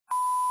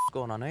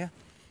going on here?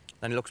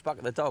 Then he looks back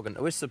at the dog, and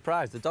to his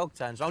surprise, the dog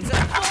turns around and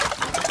says,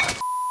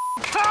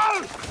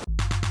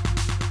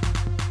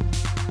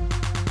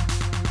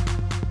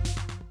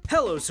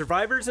 Hello,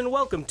 survivors, and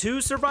welcome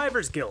to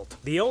Survivor's Guild,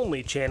 the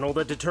only channel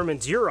that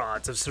determines your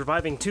odds of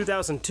surviving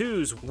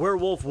 2002's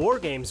Werewolf War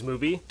Games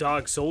movie,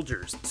 Dog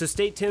Soldiers. So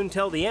stay tuned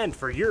till the end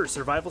for your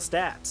survival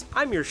stats.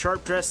 I'm your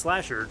sharp-dressed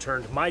slasher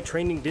turned my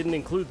training didn't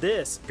include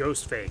this,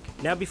 GhostFake.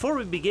 Now before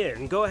we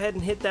begin, go ahead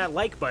and hit that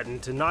like button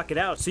to knock it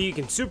out so you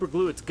can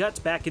superglue its guts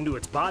back into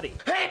its body.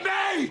 Hit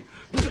me!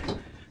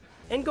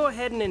 And go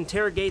ahead and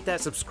interrogate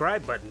that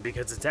subscribe button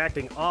because it's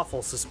acting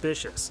awful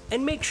suspicious.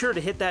 And make sure to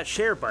hit that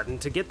share button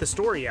to get the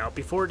story out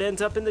before it ends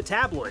up in the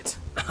tabloids.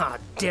 Ah,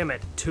 damn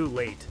it, too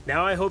late.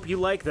 Now I hope you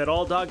like that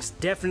all dogs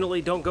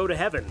definitely don't go to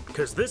heaven,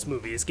 because this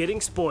movie is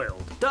getting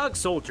spoiled. Dog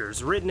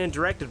Soldiers, written and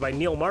directed by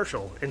Neil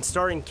Marshall, and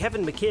starring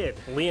Kevin McKidd,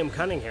 Liam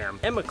Cunningham,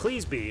 Emma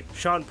Cleasby,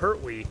 Sean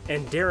Pertwee,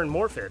 and Darren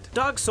Morfitt.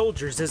 Dog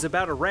Soldiers is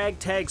about a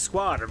ragtag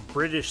squad of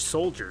British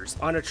soldiers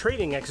on a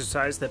training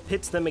exercise that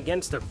pits them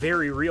against a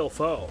very real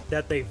foe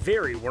that they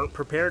very weren't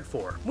prepared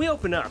for. We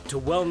open up to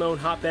well-known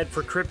hotbed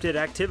for cryptid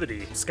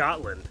activity,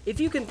 Scotland. If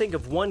you can think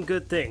of one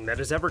good thing that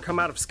has ever come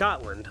out of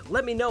Scotland,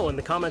 let me know in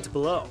the comments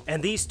below.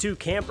 And these two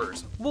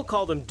campers, we'll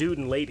call them Dude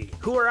and Lady,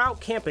 who are out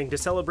camping to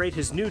celebrate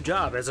his new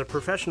job as a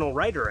professional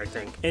writer, I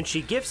think, and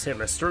she gifts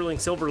him a sterling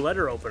silver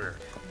letter opener.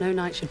 No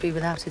knight should be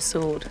without his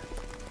sword.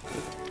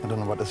 I don't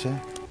know what to say.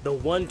 The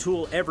one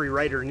tool every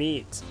writer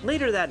needs.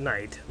 Later that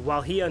night,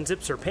 while he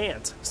unzips her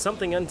pants,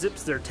 something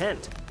unzips their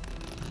tent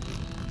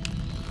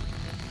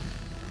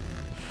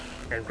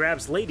and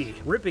grabs Lady,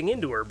 ripping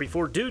into her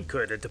before Dude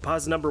could at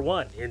deposit number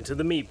 1 into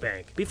the meat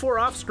bank, before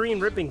off-screen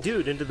ripping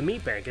Dude into the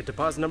meat bank at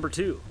deposit number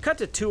 2. Cut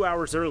to 2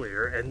 hours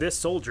earlier, and this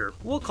soldier,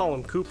 we'll call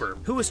him Cooper,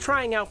 who was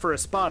trying out for a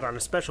spot on a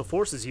special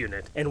forces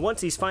unit, and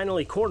once he's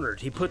finally cornered,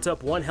 he puts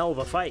up one hell of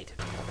a fight,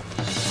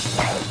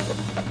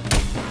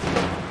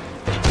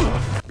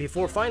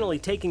 before finally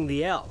taking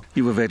the L.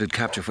 You evaded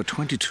capture for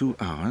 22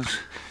 hours.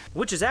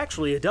 Which is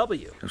actually a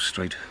W. Go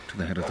straight to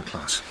the head of the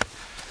class.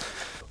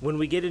 When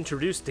we get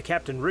introduced to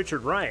Captain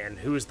Richard Ryan,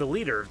 who is the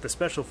leader of the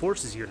Special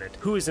Forces unit,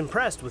 who is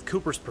impressed with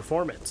Cooper's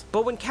performance.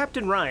 But when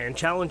Captain Ryan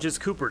challenges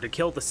Cooper to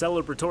kill the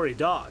celebratory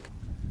dog,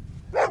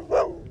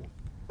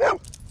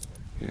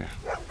 Yeah,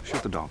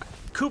 shoot the dog.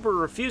 Cooper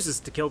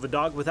refuses to kill the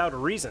dog without a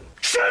reason,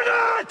 Shoot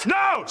it!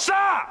 No,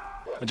 sir!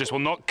 I just will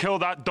not kill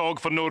that dog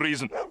for no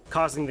reason.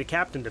 causing the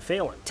captain to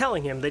fail him,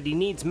 telling him that he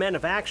needs men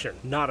of action,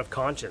 not of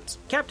conscience.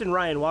 Captain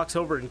Ryan walks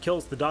over and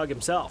kills the dog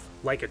himself,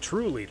 like a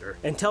true leader,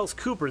 and tells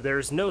Cooper there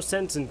is no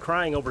sense in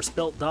crying over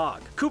spilt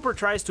dog. Cooper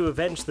tries to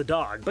avenge the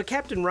dog, but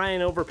Captain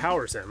Ryan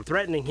overpowers him,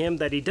 threatening him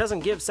that he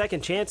doesn't give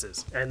second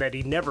chances, and that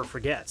he never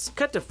forgets.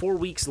 Cut to 4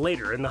 weeks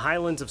later in the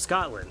Highlands of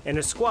Scotland, and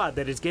a squad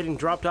that is getting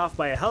dropped off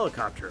by a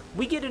helicopter.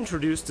 We get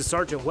introduced to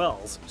Sergeant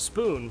Wells,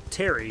 Spoon,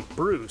 Terry,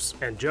 Bruce,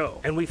 and Joe,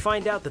 and we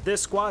find out that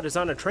this squad is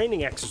on a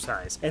training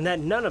exercise, and that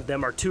none of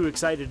them are too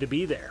excited to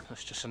be there.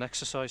 That's just an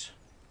exercise.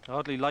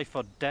 Hardly life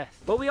or death.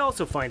 But we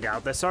also find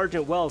out that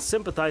Sergeant Wells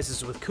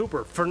sympathizes with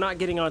Cooper for not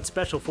getting on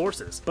Special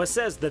Forces, but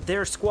says that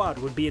their squad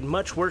would be in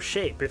much worse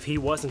shape if he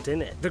wasn't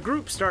in it. The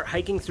group start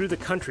hiking through the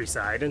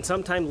countryside, and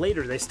sometime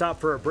later they stop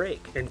for a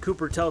break, and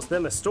Cooper tells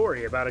them a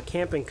story about a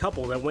camping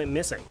couple that went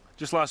missing,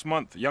 Just last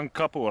month, a young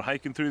couple were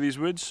hiking through these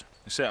woods.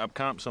 They set up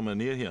camp somewhere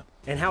near here.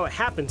 and how it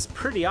happens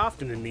pretty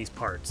often in these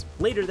parts.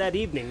 Later that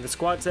evening, the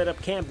squad set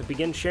up camp and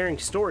begin sharing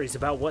stories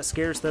about what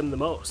scares them the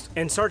most.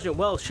 And Sergeant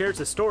Wells shares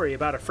a story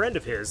about a friend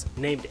of his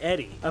named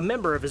Eddie, a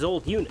member of his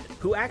old unit,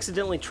 who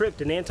accidentally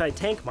tripped an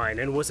anti-tank mine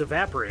and was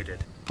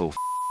evaporated, Bull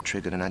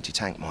triggered an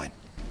anti-tank mine.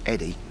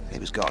 Eddie, he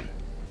was gone.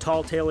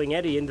 tall-tailing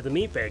Eddie into the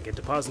meat bank at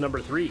deposit number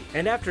 3.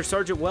 And after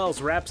Sergeant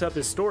Wells wraps up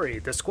his story,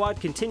 the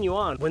squad continue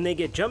on when they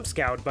get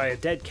jump-scouted by a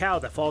dead cow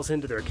that falls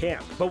into their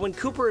camp. But when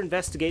Cooper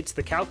investigates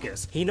the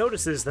carcass, he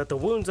notices that the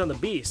wounds on the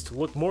beast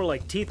look more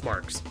like teeth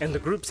marks, and the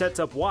group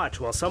sets up watch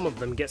while some of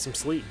them get some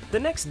sleep. The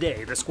next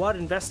day, the squad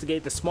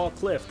investigate the small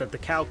cliff that the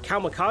cow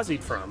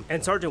kamikazed from,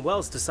 and Sergeant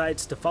Wells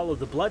decides to follow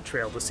the blood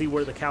trail to see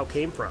where the cow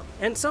came from.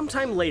 And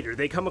sometime later,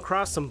 they come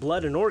across some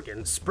blood and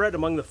organs spread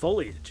among the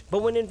foliage.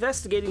 But when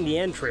investigating the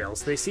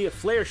entrails, they see a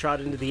flare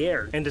shot into the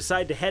air and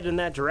decide to head in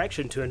that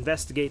direction to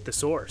investigate the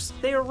source.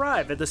 They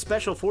arrive at the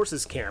Special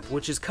Forces camp,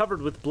 which is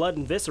covered with blood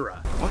and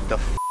viscera. What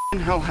the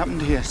hell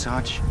happened here,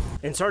 Sarge?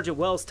 And Sergeant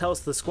Wells tells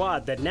the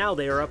squad that now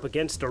they are up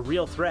against a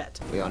real threat,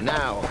 We are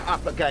now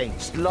up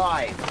against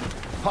live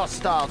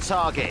hostile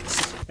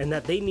targets. and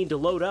that they need to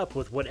load up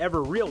with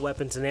whatever real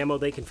weapons and ammo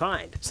they can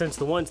find, since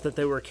the ones that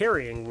they were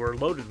carrying were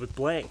loaded with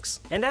blanks.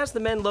 And as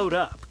the men load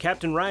up,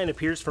 Captain Ryan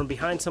appears from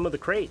behind some of the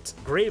crates,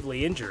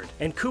 gravely injured,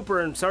 and Cooper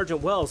and Sergeant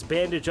Wells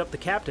bandage up the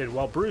captain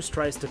while Bruce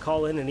tries to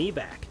call in an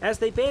evac. As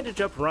they bandage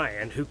up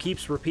Ryan, who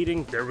keeps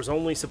repeating, "There was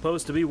only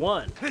supposed to be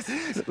one,"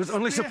 It was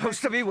only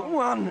supposed to be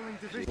one.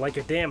 like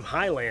a damn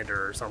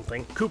Highlander or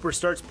something, Cooper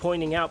starts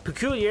pointing out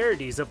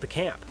peculiarities of the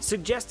camp,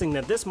 suggesting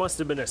that this must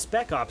have been a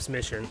spec ops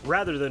mission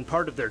rather than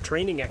part of their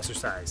training training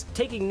exercise,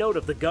 taking note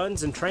of the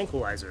guns and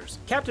tranquilizers.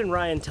 Captain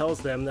Ryan tells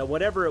them that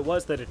whatever it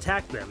was that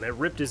attacked them, it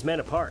ripped his men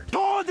apart.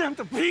 Tore them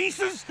to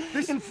pieces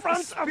in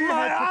front of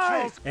my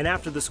eyes! And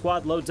after the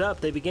squad loads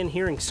up, they begin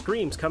hearing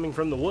screams coming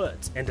from the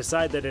woods and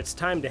decide that it's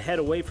time to head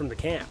away from the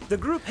camp. The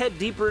group head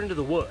deeper into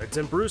the woods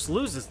and Bruce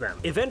loses them,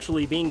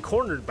 eventually being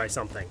cornered by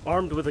something,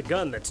 armed with a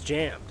gun that's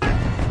jammed.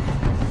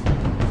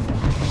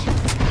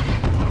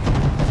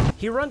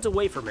 He runs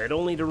away from it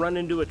only to run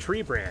into a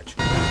tree branch,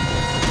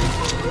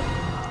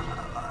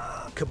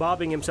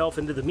 kebabbing himself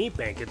into the meat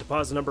bank at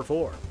deposit number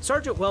 4.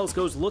 Sergeant Wells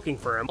goes looking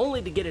for him,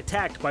 only to get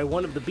attacked by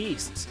one of the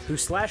beasts, who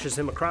slashes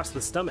him across the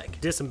stomach,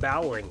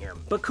 disemboweling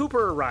him. But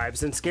Cooper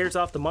arrives and scares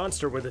off the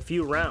monster with a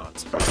few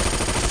rounds.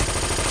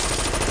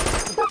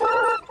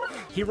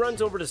 He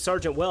runs over to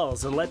Sergeant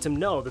Wells and lets him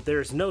know that there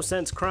is no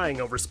sense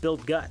crying over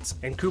spilled guts,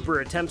 and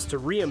Cooper attempts to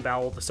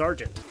re-embowel the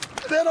sergeant.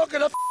 They're not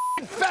gonna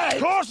fit!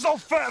 Of course they'll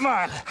fit,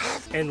 man!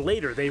 And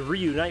later they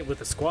reunite with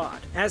the squad.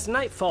 As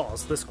night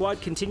falls, the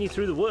squad continue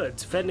through the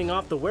woods, fending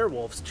off the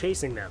werewolves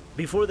chasing them,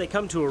 before they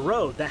come to a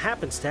road that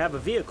happens to have a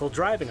vehicle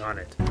driving on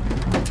it.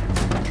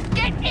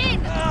 Get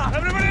in!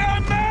 Everybody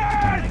on me!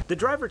 The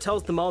driver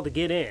tells them all to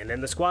get in,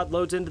 and the squad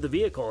loads into the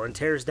vehicle and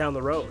tears down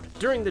the road.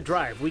 During the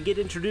drive, we get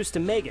introduced to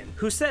Megan,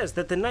 who says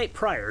that the night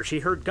prior she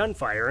heard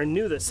gunfire and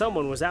knew that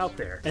someone was out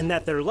there, and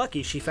that they're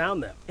lucky she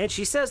found them. And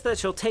she says that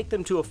she'll take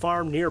them to a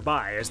farm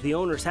nearby as the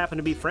owners happen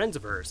to be friends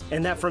of hers,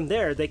 and that from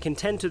there they can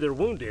tend to their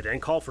wounded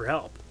and call for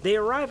help. They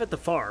arrive at the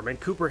farm and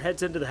Cooper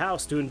heads into the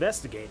house to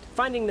investigate,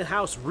 finding the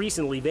house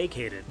recently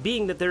vacated,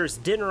 being that there is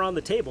dinner on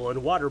the table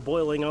and water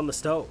boiling on the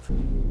stove.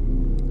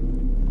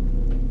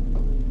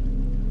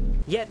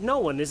 Yet no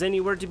one is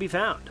anywhere to be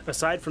found,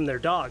 aside from their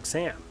dog,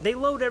 Sam. They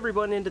load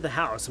everyone into the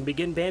house and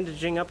begin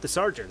bandaging up the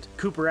sergeant.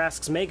 Cooper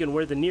asks Megan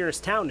where the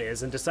nearest town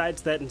is and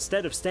decides that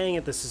instead of staying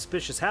at the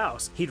suspicious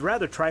house, he'd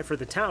rather try for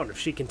the town if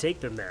she can take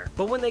them there.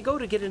 But when they go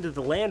to get into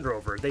the Land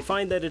Rover, they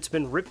find that it's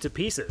been ripped to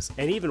pieces,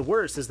 and even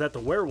worse is that the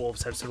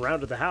werewolves have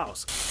surrounded the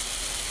house,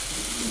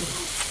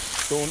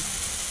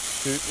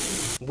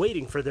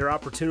 waiting for their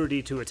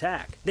opportunity to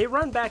attack. They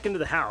run back into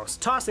the house,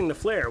 tossing the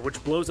flare,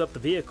 which blows up the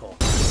vehicle.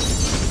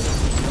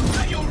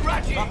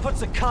 That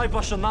puts a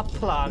kibosh on that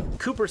plan.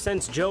 Cooper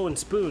sends Joe and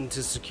Spoon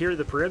to secure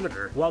the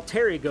perimeter, while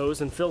Terry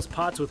goes and fills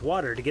pots with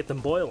water to get them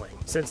boiling,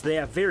 since they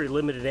have very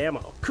limited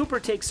ammo. Cooper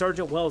takes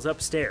Sergeant Wells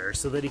upstairs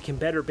so that he can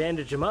better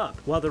bandage him up,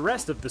 while the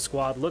rest of the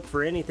squad look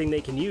for anything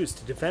they can use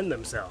to defend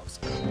themselves.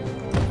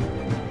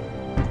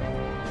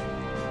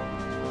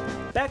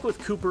 Back with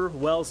Cooper,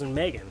 Wells, and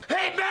Megan.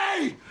 Hit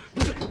me!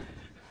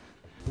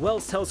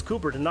 Wells tells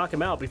Cooper to knock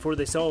him out before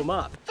they sew him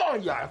up. Oh,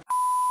 yeah.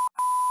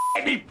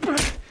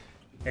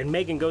 And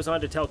Megan goes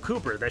on to tell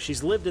Cooper that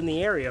she's lived in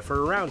the area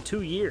for around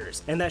 2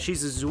 years, and that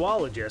she's a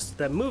zoologist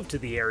that moved to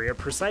the area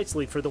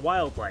precisely for the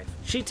wildlife.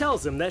 She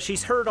tells him that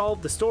she's heard all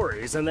of the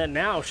stories and that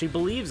now she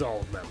believes all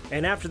of them.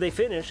 And after they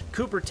finish,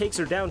 Cooper takes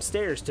her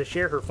downstairs to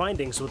share her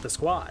findings with the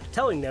squad,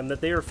 telling them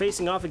that they are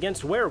facing off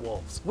against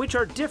werewolves, which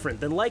are different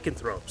than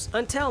lycanthropes.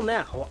 Until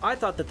now, I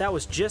thought that that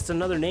was just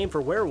another name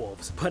for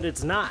werewolves, but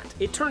it's not.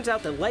 It turns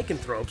out that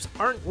lycanthropes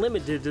aren't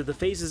limited to the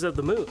phases of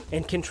the moon,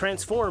 and can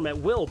transform at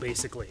will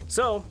basically.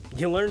 So,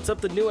 you learn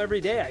something new every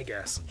day, I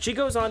guess. She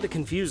goes on to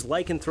confuse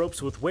lycanthropes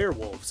with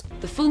werewolves.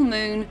 The full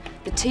moon,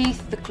 the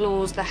teeth, the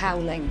claws, the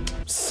howling.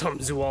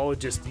 Some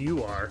zoologist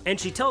you are. And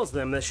she tells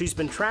them that she's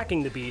been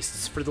tracking the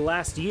beasts for the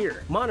last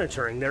year,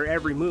 monitoring their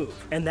every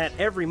move, and that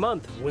every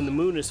month, when the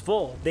moon is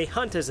full, they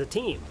hunt as a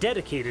team,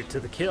 dedicated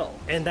to the kill.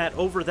 And that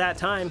over that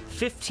time,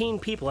 15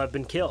 people have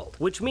been killed,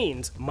 which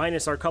means,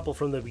 minus our couple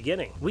from the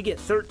beginning, we get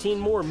 13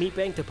 more meat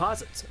bank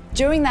deposits.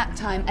 During that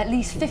time, at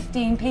least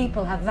 15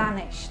 people have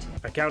vanished,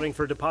 accounting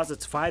for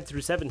deposits 5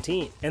 through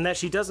 17, and that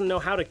she doesn't know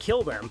how to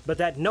kill them, but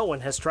that no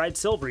one has tried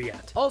Silver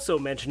yet. Also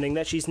mentioning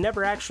that she's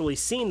never actually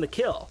seen the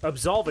kill,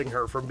 absolving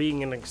her from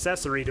being an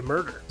accessory to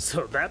murder.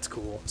 So that's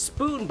cool.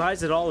 Spoon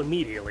buys it all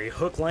immediately,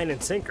 hook, line,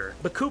 and sinker,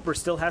 but Cooper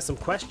still has some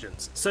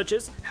questions, such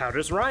as, how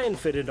does Ryan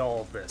fit into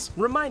all of this?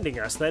 Reminding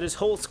us that his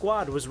whole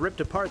squad was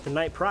ripped apart the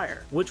night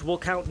prior, which we'll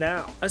count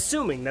now.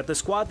 Assuming that the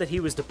squad that he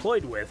was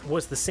deployed with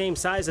was the same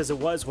size as it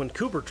was when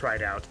Cooper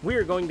tried out, we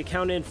are going to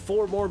count in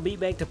 4 more meat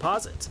bank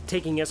deposits,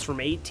 taking us from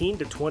 18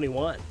 to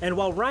 21. And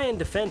while Ryan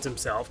defends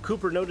himself,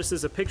 Cooper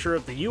notices a picture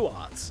of the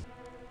Uoths.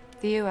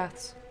 The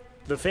Uoths.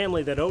 The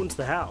family that owns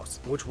the house,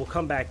 which will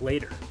come back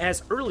later.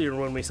 As earlier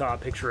when we saw a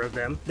picture of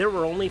them, there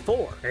were only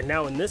 4, and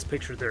now in this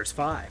picture there's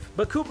 5.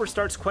 But Cooper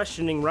starts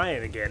questioning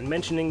Ryan again,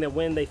 mentioning that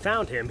when they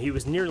found him, he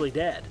was nearly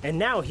dead, and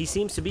now he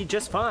seems to be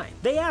just fine.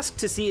 They ask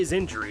to see his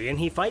injury, and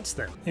he fights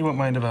them. You won't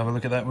mind if I have a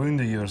look at that wound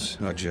of yours?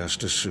 I'd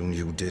just as soon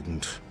you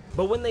didn't.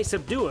 But when they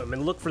subdue him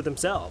and look for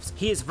themselves,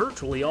 he is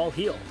virtually all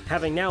healed,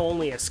 having now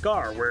only a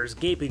scar where his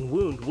gaping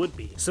wound would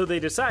be. So they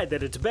decide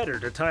that it's better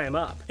to tie him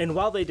up. And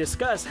while they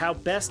discuss how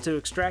best to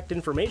extract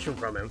information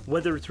from him,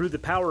 whether through the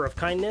power of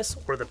kindness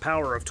or the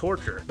power of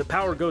torture, the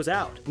power goes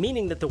out,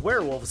 meaning that the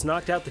werewolves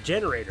knocked out the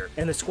generator,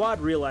 and the squad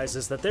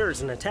realizes that there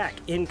is an attack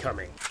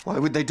incoming. Why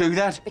would they do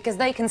that? Because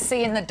they can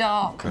see in the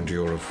dark. And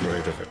you're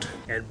afraid of it.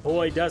 And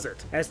boy does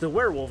it. As the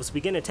werewolves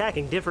begin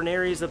attacking different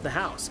areas of the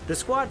house, the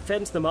squad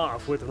fends them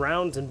off with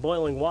rounds and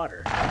boiling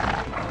water,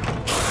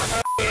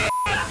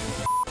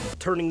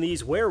 turning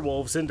these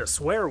werewolves into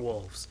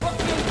swearwolves.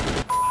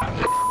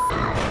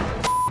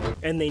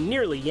 And they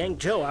nearly yank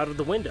Joe out of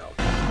the window.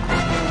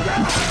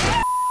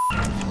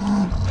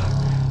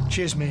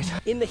 Cheers, mate.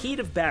 In the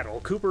heat of battle,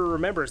 Cooper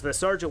remembers that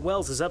Sergeant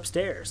Wells is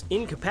upstairs,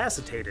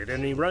 incapacitated,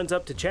 and he runs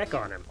up to check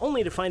on him,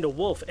 only to find a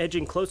wolf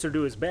edging closer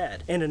to his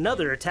bed, and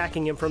another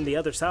attacking him from the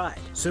other side.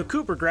 So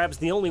Cooper grabs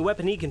the only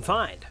weapon he can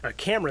find, a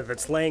camera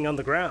that's laying on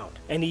the ground,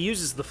 and he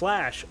uses the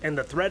flash and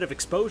the threat of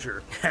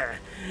exposure,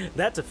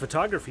 that's a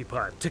photography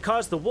pun, to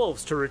cause the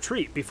wolves to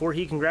retreat before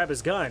he can grab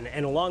his gun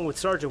and, along with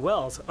Sergeant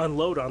Wells,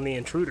 unload on the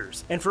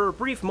intruders. And for a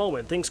brief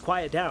moment, things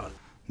quiet down.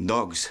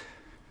 Dogs.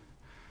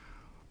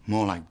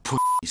 More like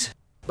pussies.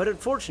 But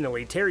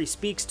unfortunately, Terry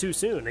speaks too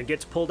soon and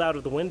gets pulled out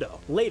of the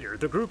window. Later,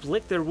 the group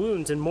lick their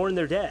wounds and mourn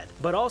their dead,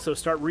 but also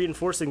start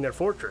reinforcing their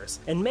fortress,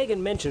 and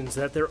Megan mentions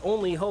that their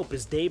only hope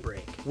is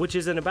daybreak, which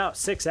is in about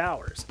 6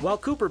 hours. While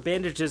Cooper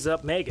bandages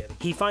up Megan,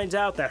 he finds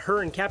out that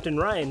her and Captain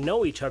Ryan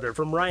know each other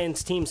from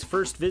Ryan's team's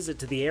first visit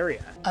to the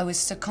area. I was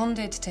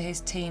seconded to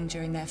his team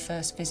during their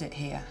first visit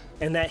here.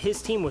 And that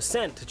his team was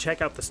sent to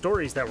check out the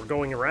stories that were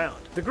going around.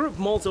 The group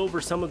mulls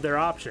over some of their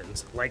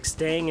options, like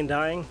staying and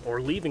dying or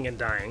leaving and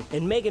dying,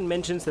 and Megan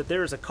mentions that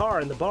there is a car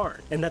in the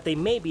barn, and that they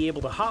may be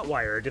able to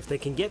hotwire it if they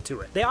can get to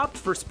it. They opt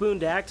for Spoon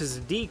to act as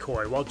a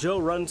decoy while Joe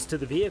runs to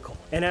the vehicle,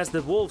 and as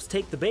the wolves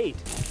take the bait,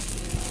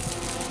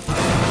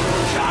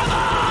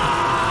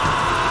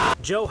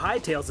 Joe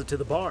hightails it to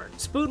the barn.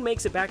 Spoon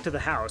makes it back to the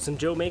house, and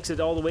Joe makes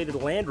it all the way to the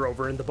Land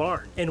Rover in the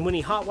barn. And when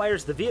he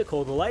hotwires the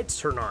vehicle, the lights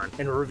turn on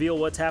and reveal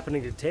what's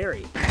happening to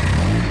Terry.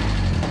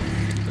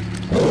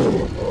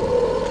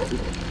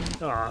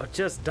 Aw,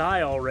 just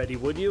die already,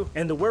 would you?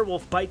 And the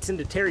werewolf bites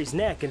into Terry's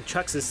neck and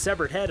chucks his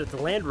severed head at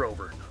the Land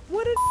Rover.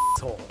 What an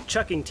asshole,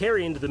 chucking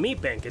Terry into the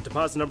meat bank at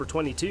deposit number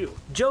 22.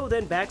 Joe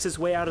then backs his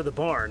way out of the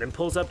barn and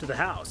pulls up to the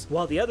house,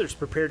 while the others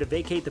prepare to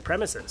vacate the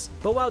premises.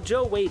 But while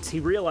Joe waits, he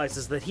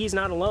realizes that he's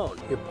not alone.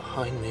 You're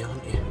behind me,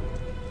 aren't you?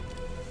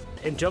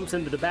 And jumps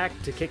into the back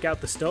to kick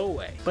out the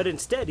stowaway. But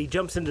instead, he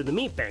jumps into the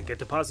meat bank at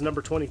deposit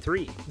number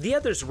 23. The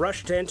others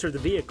rush to enter the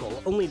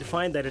vehicle, only to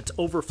find that it's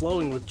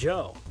overflowing with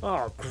Joe.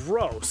 Oh,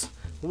 gross.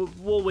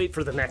 We'll wait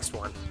for the next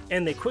one.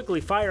 And they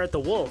quickly fire at the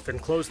wolf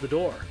and close the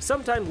door.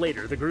 Sometime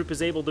later, the group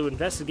is able to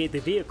investigate the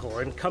vehicle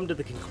and come to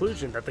the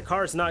conclusion that the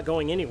car's not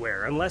going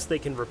anywhere unless they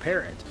can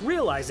repair it,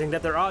 realizing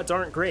that their odds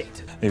aren't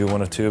great. Maybe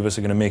one or two of us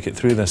are going to make it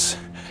through this,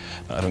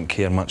 but I don't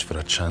care much for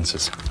our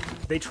chances.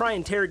 They try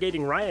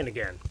interrogating Ryan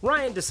again.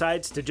 Ryan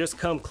decides to just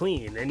come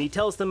clean, and he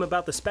tells them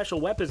about the Special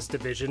Weapons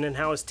Division and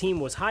how his team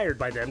was hired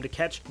by them to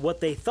catch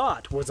what they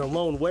thought was a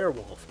lone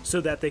werewolf,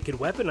 so that they could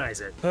weaponize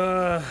it.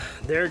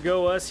 There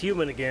go us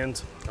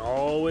human-agains,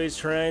 always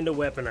trying to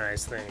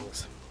weaponize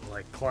things,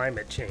 like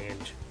climate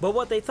change. But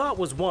what they thought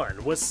was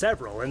one was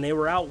several, and they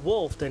were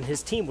out-wolfed and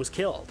his team was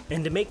killed.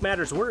 And to make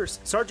matters worse,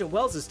 Sergeant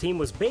Wells' team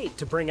was bait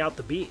to bring out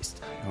the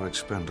beast. You're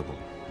expendable,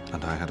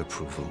 and I had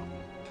approval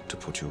to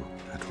put you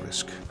at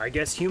risk. I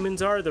guess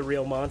humans are the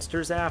real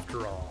monsters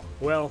after all.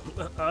 Well,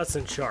 us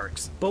and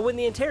sharks. But when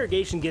the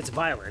interrogation gets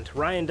violent,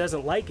 Ryan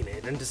doesn't like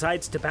it and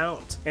decides to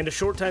bounce. And a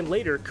short time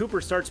later,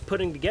 Cooper starts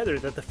putting together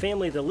that the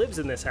family that lives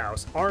in this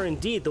house are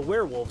indeed the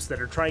werewolves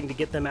that are trying to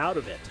get them out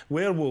of it.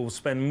 Werewolves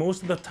spend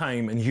most of their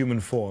time in human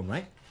form,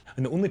 right?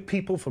 And the only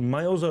people for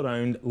miles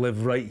around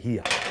live right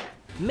here.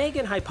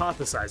 Megan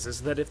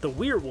hypothesizes that if the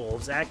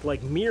werewolves act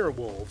like mere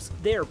wolves,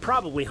 they are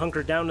probably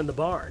hunkered down in the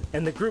barn,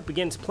 and the group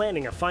begins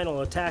planning a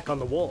final attack on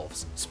the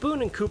wolves.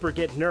 Spoon and Cooper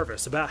get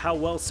nervous about how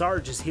well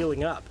Sarge is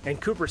healing up,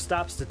 and Cooper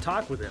stops to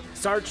talk with him.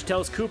 Sarge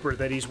tells Cooper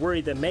that he's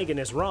worried that Megan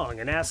is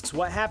wrong and asks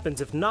what happens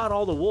if not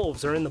all the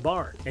wolves are in the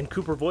barn, and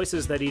Cooper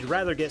voices that he'd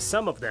rather get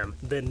some of them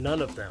than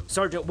none of them.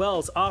 Sergeant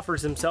Wells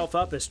offers himself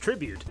up as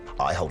tribute.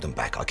 I hold them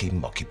back, I keep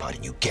them occupied,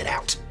 and you get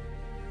out.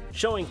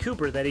 Showing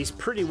Cooper that he's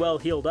pretty well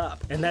healed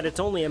up, and that it's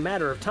only a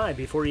matter of time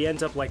before he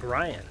ends up like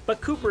Ryan.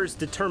 But Cooper is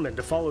determined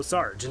to follow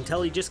Sarge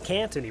until he just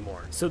can't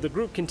anymore, so the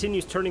group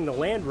continues turning the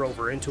Land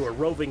Rover into a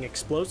roving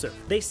explosive.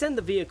 They send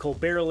the vehicle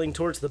barreling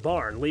towards the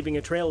barn, leaving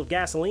a trail of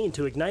gasoline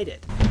to ignite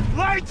it.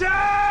 Light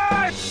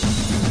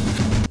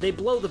it! They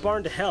blow the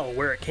barn to hell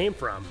where it came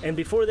from, and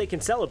before they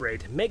can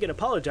celebrate, Megan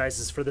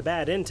apologizes for the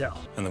bad intel.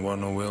 And there were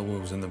no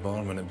werewolves in the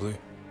barn when it blew?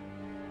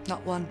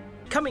 Not one.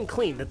 Coming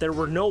clean that there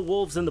were no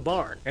wolves in the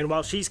barn, and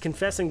while she's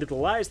confessing to the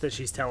lies that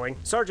she's telling,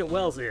 Sergeant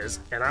Wells is,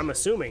 and I'm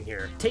assuming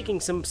here, taking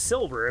some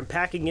silver and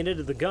packing it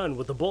into the gun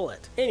with a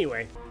bullet.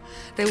 Anyway,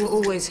 they were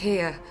always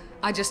here.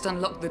 I just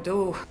unlocked the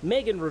door.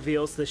 Megan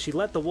reveals that she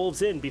let the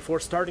wolves in before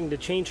starting to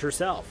change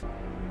herself.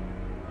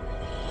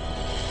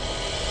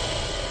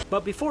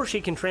 But before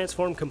she can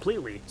transform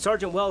completely,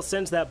 Sergeant Wells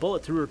sends that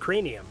bullet through her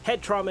cranium,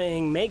 head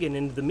traumaing Megan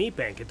into the meat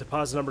bank at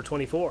deposit number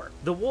 24.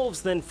 The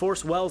wolves then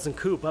force Wells and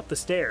Coop up the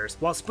stairs,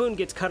 while Spoon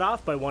gets cut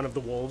off by one of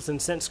the wolves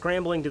and sent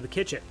scrambling to the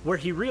kitchen, where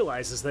he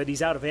realizes that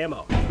he's out of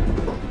ammo.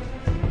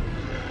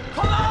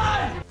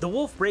 The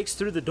wolf breaks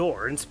through the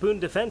door and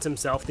Spoon defends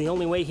himself the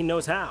only way he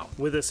knows how,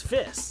 with his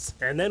fists,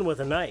 and then with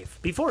a knife,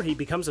 before he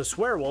becomes a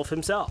swearwolf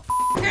himself.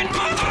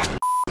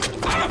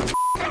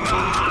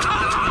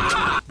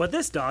 But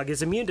this dog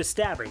is immune to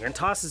stabbing and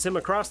tosses him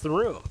across the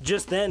room.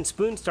 Just then,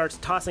 Spoon starts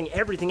tossing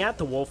everything at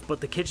the wolf but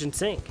the kitchen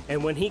sink,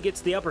 and when he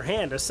gets the upper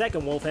hand, a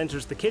second wolf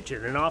enters the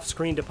kitchen and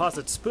off-screen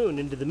deposits Spoon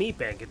into the meat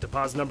bank at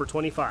deposit number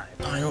 25.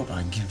 I hope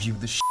I give you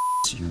the shit,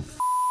 you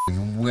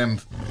f***ing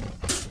wimp.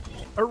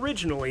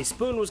 Originally,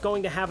 Spoon was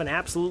going to have an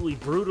absolutely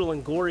brutal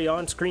and gory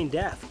on-screen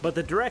death, but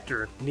the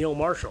director, Neil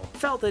Marshall,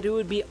 felt that it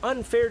would be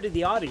unfair to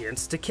the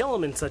audience to kill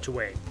him in such a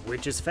way,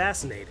 which is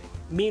fascinating.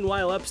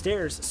 Meanwhile,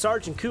 upstairs,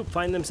 Sarge and Coop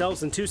find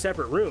themselves in two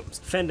separate rooms,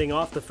 fending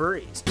off the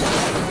furries.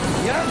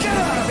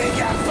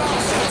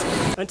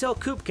 Until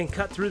Coop can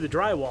cut through the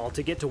drywall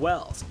to get to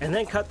Wells, and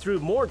then cut through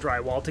more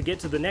drywall to get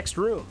to the next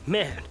room.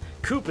 Man,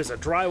 Coop is a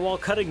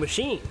drywall cutting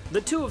machine.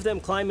 The two of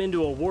them climb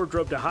into a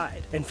wardrobe to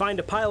hide, and find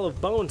a pile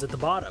of bones at the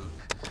bottom.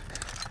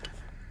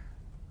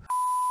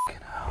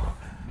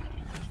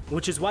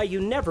 Which is why you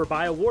never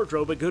buy a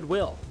wardrobe at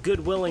Goodwill.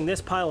 Goodwilling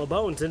this pile of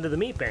bones into the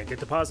meat bank at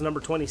deposit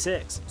number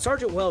 26.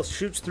 Sergeant Wells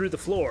shoots through the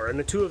floor and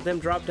the two of them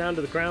drop down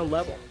to the ground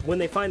level when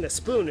they find that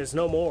Spoon is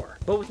no more.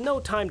 But with no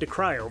time to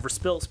cry over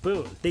spilt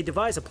Spoon, they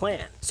devise a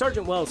plan.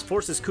 Sergeant Wells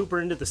forces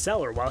Cooper into the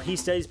cellar while he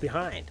stays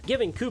behind,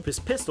 giving Coop his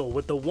pistol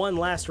with the one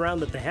last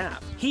round that they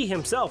have. He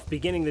himself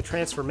beginning the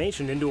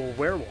transformation into a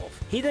werewolf.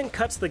 He then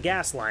cuts the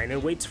gas line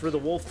and waits for the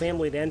wolf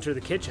family to enter the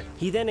kitchen.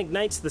 He then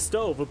ignites the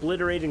stove,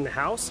 obliterating the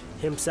house,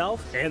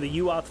 himself, and the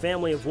Uoth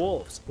family of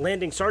wolves,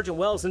 landing Sergeant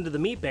Wells into the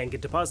meat bank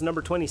at deposit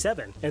number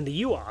 27, and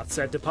the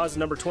Uoths at deposit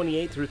number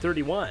 28 through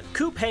 31.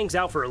 Coop hangs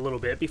out for a little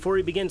bit before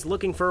he begins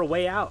looking for a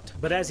way out,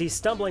 but as he's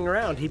stumbling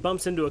around, he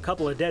bumps into a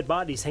couple of dead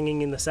bodies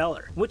hanging in the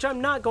cellar, which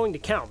I'm not going to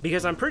count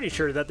because I'm pretty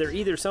sure that they're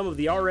either some of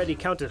the already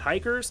counted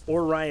hikers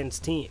or Ryan's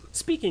team.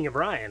 Speaking of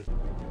Ryan,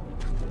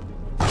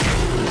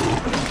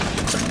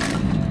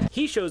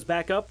 he shows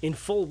back up in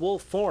full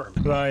wolf form.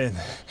 Ryan,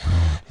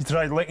 you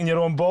tried licking your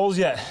own balls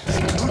yet?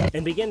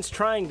 And begins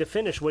trying to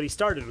finish what he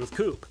started with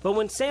Coop. But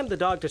when Sam the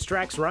dog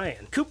distracts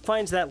Ryan, Coop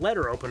finds that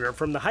letter opener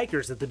from the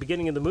hikers at the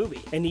beginning of the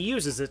movie, and he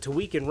uses it to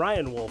weaken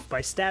Ryan Wolf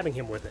by stabbing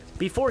him with it,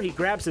 before he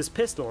grabs his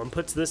pistol and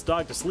puts this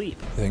dog to sleep.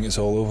 I think it's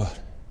all over.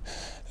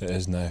 It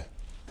is now.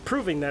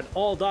 Proving that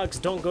all dogs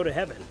don't go to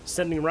heaven,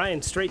 sending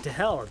Ryan straight to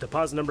hell at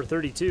deposit number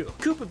 32.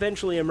 Coop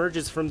eventually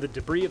emerges from the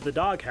debris of the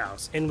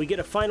doghouse, and we get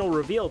a final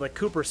reveal that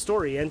Cooper's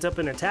story ends up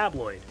in a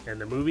tabloid,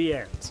 and the movie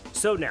ends.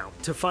 So now,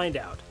 to find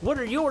out, what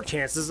are your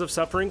chances of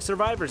suffering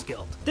survivor's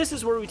guilt? This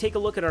is where we take a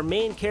look at our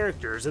main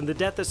characters and the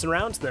death that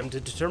surrounds them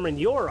to determine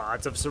your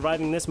odds of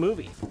surviving this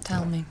movie.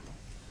 Tell me,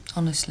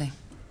 honestly,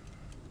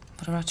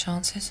 what are our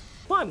chances?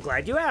 Well, I'm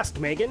glad you asked,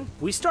 Megan.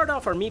 We start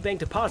off our meat bank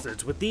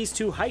deposits with these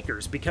two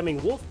hikers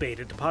becoming wolf bait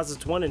at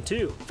deposits 1 and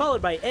 2,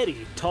 followed by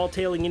Eddie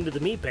tall-tailing into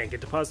the meat bank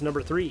at deposit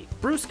number 3.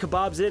 Bruce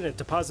kebabs in at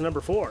deposit number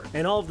 4,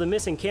 and all of the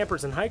missing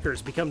campers and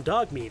hikers become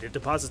dog meat at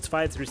deposits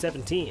 5 through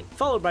 17,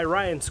 followed by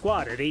Ryan's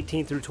squad at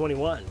 18 through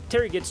 21.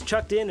 Terry gets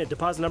chucked in at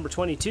deposit number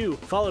 22,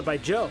 followed by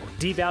Joe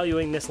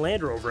devaluing this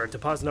Land Rover at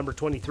deposit number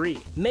 23.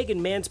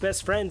 Megan Man's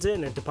best friends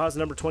in at deposit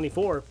number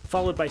 24,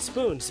 followed by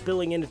Spoon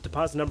spilling in at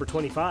deposit number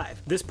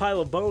 25. This pile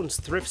of bones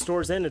thrift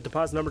stores in at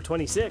deposit number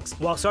 26,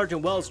 while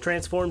Sergeant Wells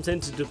transforms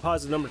into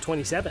deposit number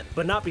 27,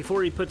 but not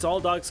before he puts All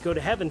Dogs Go to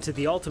Heaven to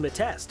the ultimate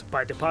test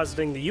by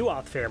depositing the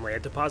Uoth family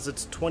at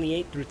deposits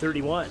 28 through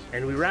 31.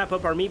 And we wrap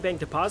up our meat bank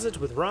deposits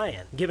with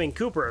Ryan, giving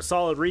Cooper a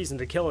solid reason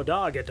to kill a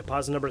dog at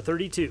deposit number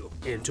 32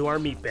 into our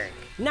meat bank.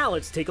 Now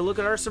let's take a look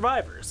at our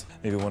survivors.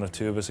 Maybe one or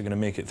two of us are going to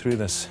make it through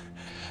this.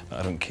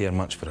 I don't care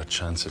much for our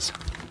chances.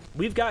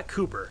 We've got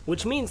Cooper,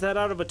 which means that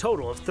out of a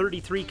total of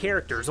 33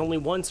 characters, only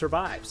one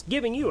survives,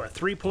 giving you a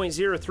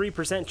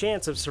 3.03%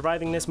 chance of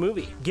surviving this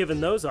movie. Given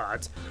those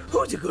odds,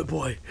 who's a good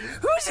boy?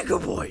 Who's a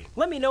good boy?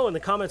 Let me know in the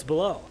comments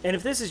below. And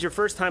if this is your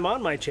first time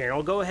on my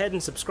channel, go ahead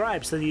and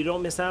subscribe so that you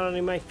don't miss out on any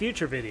of my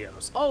future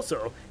videos.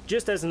 Also,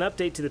 just as an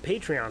update to the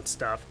Patreon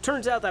stuff,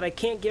 turns out that I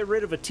can't get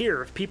rid of a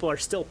tier if people are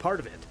still part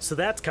of it, so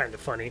that's kind of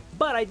funny.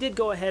 But I did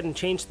go ahead and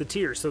change the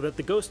tier so that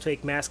the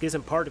GhostFake mask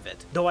isn't part of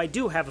it, though I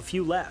do have a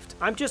few left.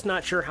 I'm just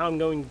not sure how I'm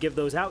going to give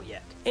those out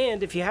yet.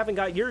 And if you haven't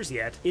got yours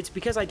yet, it's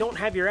because I don't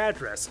have your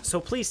address, so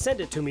please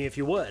send it to me if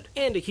you would.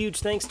 And a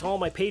huge thanks to all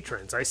my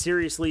patrons, I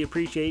seriously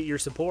appreciate your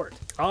support.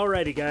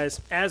 Alrighty guys,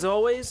 as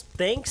always,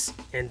 thanks,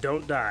 and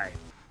don't die.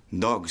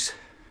 Dogs.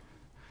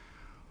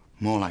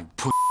 More like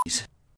p***s.